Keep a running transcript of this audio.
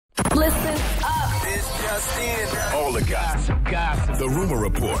Listen up. It's just in. All the gossip. The Rumor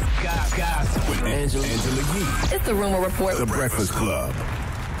Report. Gossip. With Angela Yee. It's the Rumor Report. The Breakfast Club.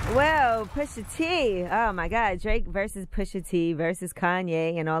 Well, Pusha T. Oh, my God. Drake versus Pusha T versus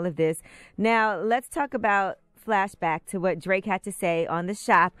Kanye and all of this. Now, let's talk about flashback to what Drake had to say on The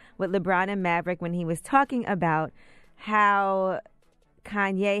Shop with LeBron and Maverick when he was talking about how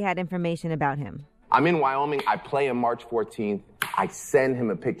Kanye had information about him. I'm in Wyoming. I play him March 14th. I send him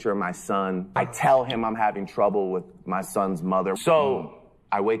a picture of my son. I tell him I'm having trouble with my son's mother. So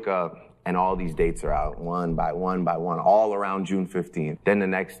I wake up and all these dates are out one by one, all around June 15th. Then the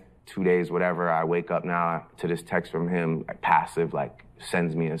next 2 days, whatever, I wake up now to this text from him, passive,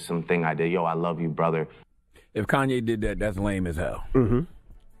 sends me something I did. Yo, I love you, brother. If Kanye did that, that's lame as hell. Mm-hmm.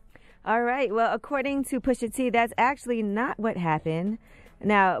 All right. Well, according to Pusha T, that's actually not what happened.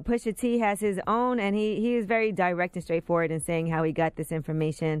 Now, Pusha T has his own, and he is very direct and straightforward in saying how he got this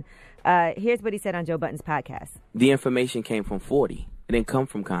information. Here's what he said on Joe Budden's podcast. The information came from 40. It didn't come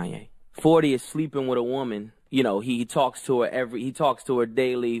from Kanye. 40 is sleeping with a woman. You know, he talks to her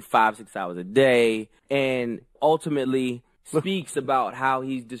daily, 5-6 hours a day, and ultimately speaks about how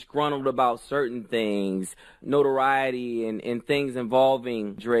he's disgruntled about certain things, notoriety and things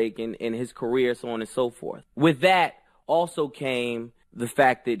involving Drake and his career, so on and so forth. With that also came the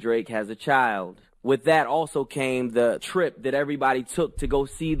fact that Drake has a child. With that also came the trip that everybody took to go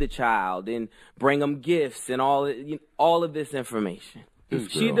see the child and bring them gifts and all of this information.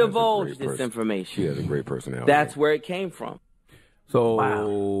 She divulged this information. She has a great personality. That's where it came from.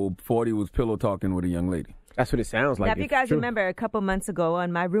 So 40 was pillow talking with a young lady. That's what it sounds like. Now, if you guys remember, a couple months ago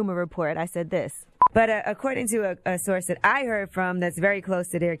on my Rumor Report, I said this. But according to a source that I heard from that's very close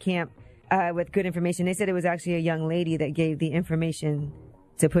to their camp with good information, they said it was actually a young lady that gave the information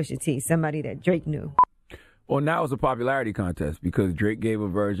to Pusha T, somebody that Drake knew. Well, now it's a popularity contest because Drake gave a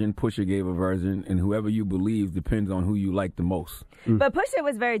version, Pusha gave a version, and whoever you believe depends on who you like the most. But Pusha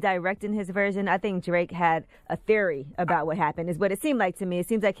was very direct in his version. I think Drake had a theory about what happened, is what it seemed like to me. It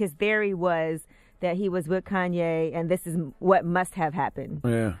seems like his theory was that he was with Kanye and this is what must have happened.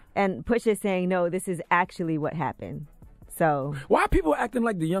 Yeah. And Pusha saying, no, this is actually what happened. So why are people acting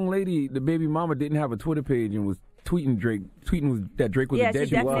like the young lady, the baby mama, didn't have a Twitter page and was tweeting that Drake was a dead? Yeah, she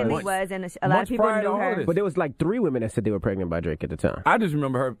definitely was, and a lot of people knew her. But there was 3 women that said they were pregnant by Drake at the time. I just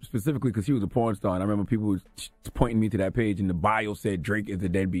remember her specifically because she was a porn star, and I remember people was pointing me to that page, and the bio said Drake is a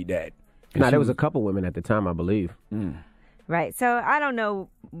deadbeat dad. Now, there was a couple women at the time, I believe. Right, so I don't know.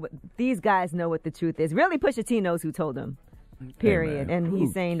 These guys know what the truth is. Really, Pusha T knows who told him. Period. Hey, and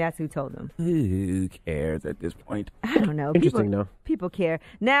he's saying that's who told him. Who cares at this point? I don't know. Interesting, though. People care.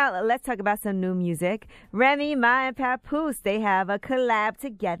 Now, let's talk about some new music. Remy Ma and Papoose, they have a collab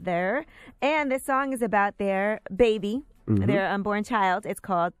together. And this song is about their baby, their unborn child. It's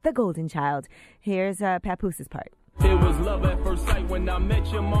called The Golden Child. Here's Papoose's part. It was love at first sight when I met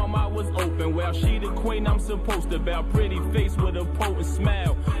your mom. I was open. Well, she the queen I'm supposed to bow. Pretty face with a potent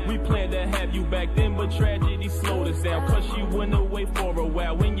smile. We planned to have you back then, but tragedy slowed us down. Cause she went away for a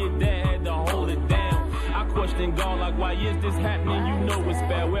while when your dad had to hold it down. I questioned God like, why is this happening? You know it's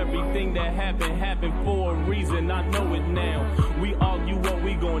bad. Everything that happened for a reason. I know it now. We argue what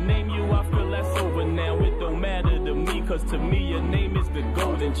we gon' name you. I feel that's over now. It don't matter to me, cause to me your name is the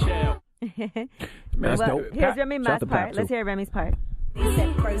Golden Child. Well, here's Remy Ma's part. Let's hear Remy's part. They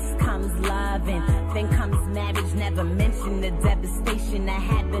said first comes love and then comes marriage. Never mention the devastation that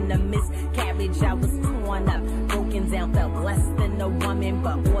happened, a miscarriage. I was torn up, broken down, felt less than a woman.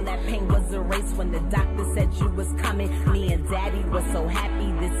 But all that pain was erased when the doctor said you was coming. Me and daddy were so happy,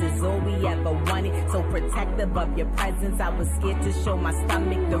 this is all we ever wanted. So protective of your presence, I was scared to show my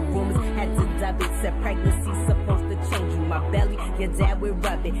stomach. The rumors had to dub it, said pregnancy supposed to change you. My belly, your dad would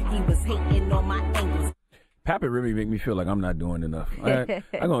rub it. He was hating on my angles. Pap and Remy make me feel like I'm not doing enough. I'm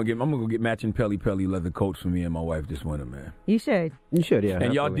gonna go get matching Pelly leather coats for me and my wife this winter, man. You should. You should, yeah. And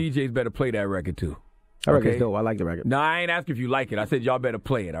absolutely. y'all DJs better play that record too. That record's dope. I like the record. No, I ain't asking if you like it. I said y'all better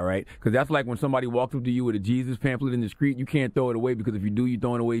play it, all right? Because that's like when somebody walks up to you with a Jesus pamphlet in the street. You can't throw it away because if you do, you're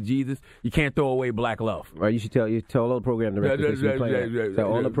throwing away Jesus. You can't throw away Black Love. Right? You should tell all the program directors they should be playing that.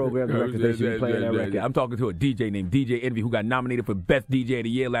 Tell all the program directors they should be playing that record. I'm talking to a DJ named DJ Envy who got nominated for Best DJ of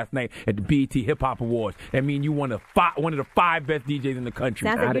the Year last night at the BET Hip Hop Awards. That means you one of the 5 best DJs in the country.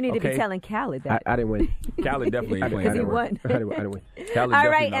 Sounds like you need to be telling Khaled that. I didn't win. Khaled definitely ain't playing. Because he won. I didn't win. All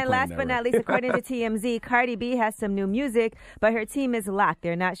right, and last but not least, according to TMZ, Cardi B has some new music, but her team is locked.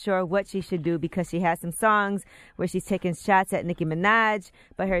 They're not sure what she should do because she has some songs where she's taking shots at Nicki Minaj,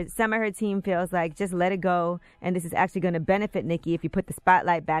 but some of her team feels like just let it go, and this is actually going to benefit Nicki if you put the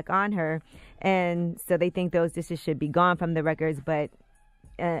spotlight back on her. And so they think those dishes should be gone from the records, but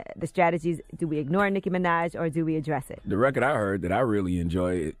the strategies? Do we ignore Nicki Minaj or do we address it? The record I heard that I really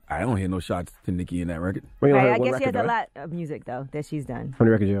enjoy, I don't hear no shots to Nicki in that record. Right, I guess she has a lot of music, though, that she's done. How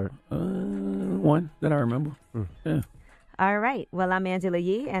many records you heard? One that I remember. Yeah. All right. Well, I'm Angela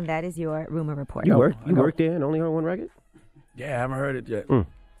Yee, and that is your rumor report. You worked there and only heard one record? Yeah, I haven't heard it yet.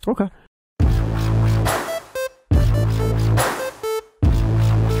 Okay.